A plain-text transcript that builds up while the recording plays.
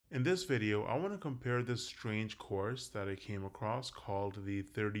In this video, I want to compare this strange course that I came across called the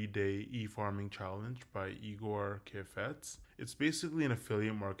 30-Day E-Farming Challenge by Igor Kheifets. It's basically an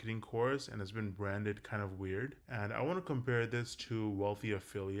affiliate marketing course and it's been branded kind of weird. And I want to compare this to Wealthy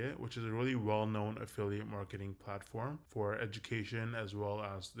Affiliate, which is a really well-known affiliate marketing platform for education as well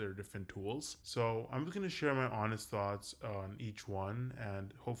as their different tools. So I'm just going to share my honest thoughts on each one,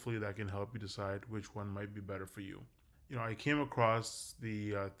 and hopefully that can help you decide which one might be better for you. I came across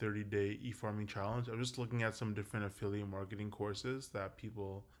the 30-day e-farming challenge. I was just looking at some different affiliate marketing courses that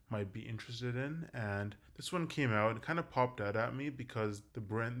people might be interested in, and this one came out. It kind of popped out at me because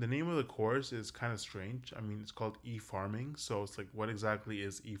the name of the course is kind of strange. I mean, it's called e-farming, so it's like, what exactly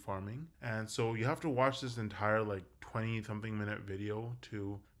is e-farming? And so you have to watch this entire like 20 something minute video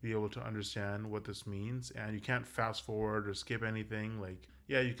to be able to understand what this means, and you can't fast forward or skip anything. Like,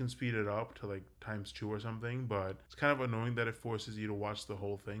 yeah, you can speed it up to like ×2 or something, but it's kind of annoying that it forces you to watch the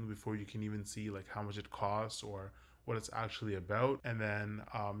whole thing before you can even see like how much it costs or what it's actually about. And then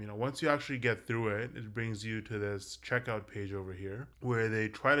once you actually get through it, it brings you to this checkout page over here where they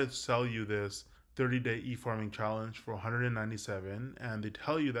try to sell you this 30-day e-farming challenge for $197, and they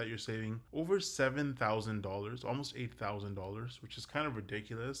tell you that you're saving over $7,000, almost $8,000, which is kind of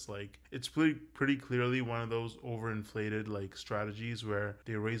ridiculous. Like, it's pretty clearly one of those overinflated like strategies where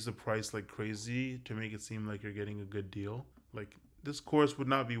they raise the price like crazy to make it seem like you're getting a good deal. Like, this course would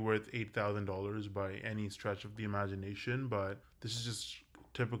not be worth $8,000 by any stretch of the imagination, but this is just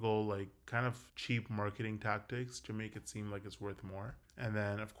typical like kind of cheap marketing tactics to make it seem like it's worth more. And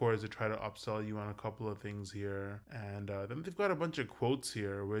then of course they try to upsell you on a couple of things here, and then they've got a bunch of quotes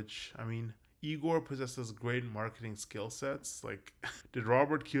here, which, I mean, Igor possesses great marketing skill sets. Like, did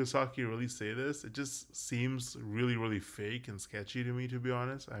Robert Kiyosaki really say this? It just seems really fake and sketchy to me, to be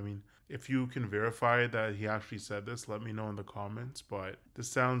honest. I mean, if you can verify that he actually said this, let me know in the comments, but this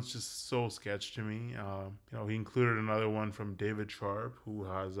sounds just so sketch to me. He included another one from David Sharp, who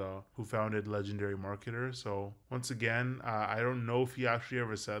founded Legendary Marketer. So once again, I don't know if he actually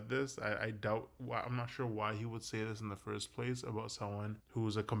ever said this. I doubt. I'm not sure why he would say this in the first place about someone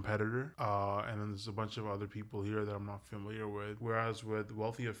who's a competitor. And then there's a bunch of other people here that I'm not familiar with. Whereas with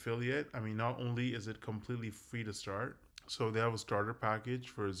Wealthy Affiliate, I mean, not only is it completely free to start, so they have a starter package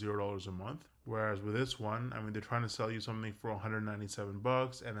for $0 a month. Whereas with this one, I mean, they're trying to sell you something for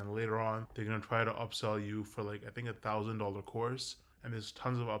 $197, and then later on, they're gonna try to upsell you for like, I think, $1,000 course. And there's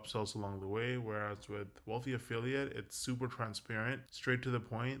tons of upsells along the way. Whereas with Wealthy Affiliate, it's super transparent, straight to the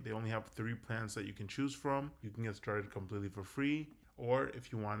point. They only have 3 plans that you can choose from. You can get started completely for free, or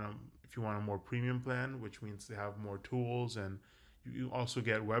if you want a more premium plan, which means they have more tools and you also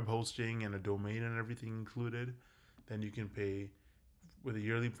get web hosting and a domain and everything included, then you can pay with a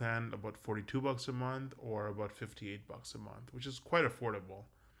yearly plan about $42 a month or about $58 a month, which is quite affordable.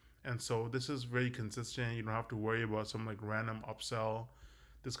 And so this is very consistent. You don't have to worry about some like random upsell.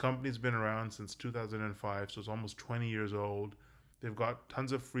 This company's been around since 2005, so it's almost 20 years old. They've got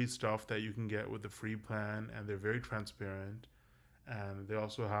tons of free stuff that you can get with the free plan, and they're very transparent. And they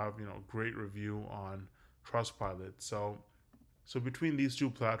also have, great review on Trustpilot. So between these two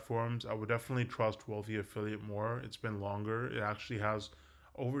platforms, I would definitely trust Wealthy Affiliate more. It's been longer. It actually has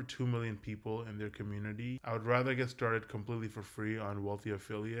over 2 million people in their community. I would rather get started completely for free on Wealthy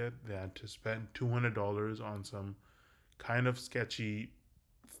Affiliate than to spend $200 on some kind of sketchy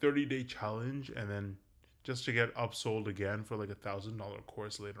 30-day challenge and then just to get upsold again for like $1,000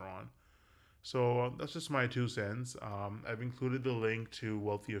 course later on. So that's just my 2 cents. I've included the link to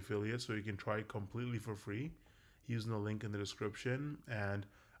Wealthy Affiliate so you can try it completely for free using the link in the description. And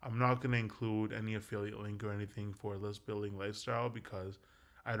I'm not going to include any affiliate link or anything for List Building Lifestyle because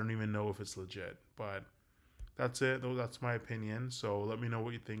I don't even know if it's legit. But that's it, though. That's my opinion. So let me know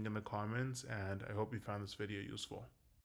what you think in the comments, and I hope you found this video useful.